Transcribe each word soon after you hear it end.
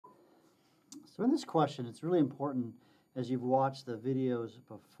So in this question, it's really important, as you've watched the videos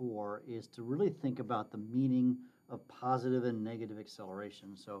before, is to really think about the meaning of positive and negative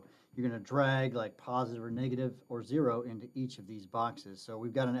acceleration. So you're going to drag like positive or negative or zero into each of these boxes. So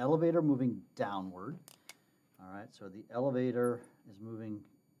we've got an elevator moving downward. All right, so the elevator is moving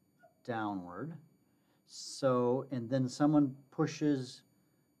downward. So, and then someone pushes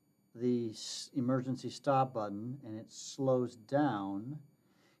the emergency stop button and it slows down.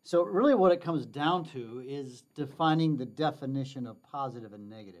 So really what it comes down to is defining the definition of positive and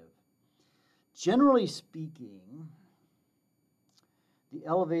negative. Generally speaking, the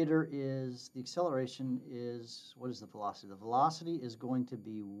elevator is, the acceleration is, what is the velocity? The velocity is going to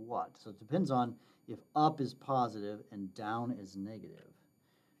be what? So it depends on if up is positive and down is negative.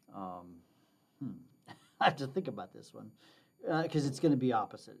 I have to think about this one because it's going to be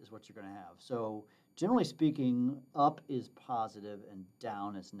opposite is what you're going to have. So generally speaking, up is positive and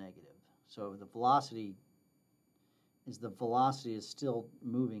down is negative. So the velocity is still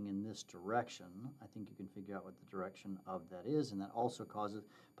moving in this direction. I think you can figure out what the direction of that is, and that also causes,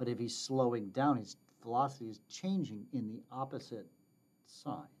 but if he's slowing down, his velocity is changing in the opposite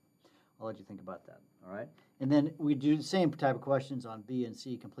sign. I'll let you think about that, all right? And then we do the same type of questions on B and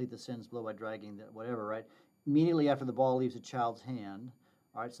C, complete the sentence below by dragging the whatever, right? Immediately after the ball leaves a child's hand,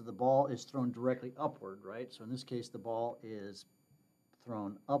 all right, so the ball is thrown directly upward, right? So in this case, the ball is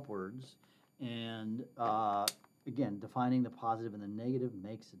thrown upwards, and again, defining the positive and the negative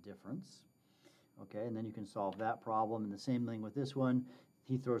makes a difference, okay? And then you can solve that problem, and the same thing with this one.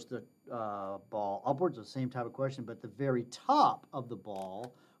 He throws the ball upwards, the same type of question, but the very top of the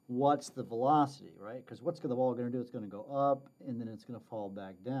ball, what's the velocity, right? Because what's the ball going to do? It's going to go up, and then it's going to fall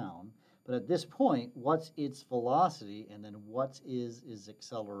back down. But at this point, what's its velocity, and then what is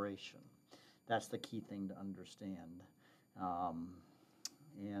acceleration? That's the key thing to understand.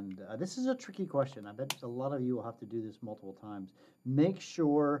 This is a tricky question. I bet a lot of you will have to do this multiple times. Make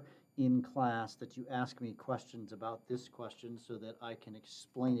sure in class that you ask me questions about this question so that I can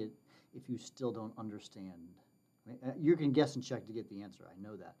explain it if you still don't understand. You can guess and check to get the answer. I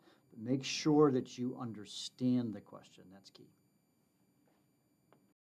know that. But make sure that you understand the question. That's key.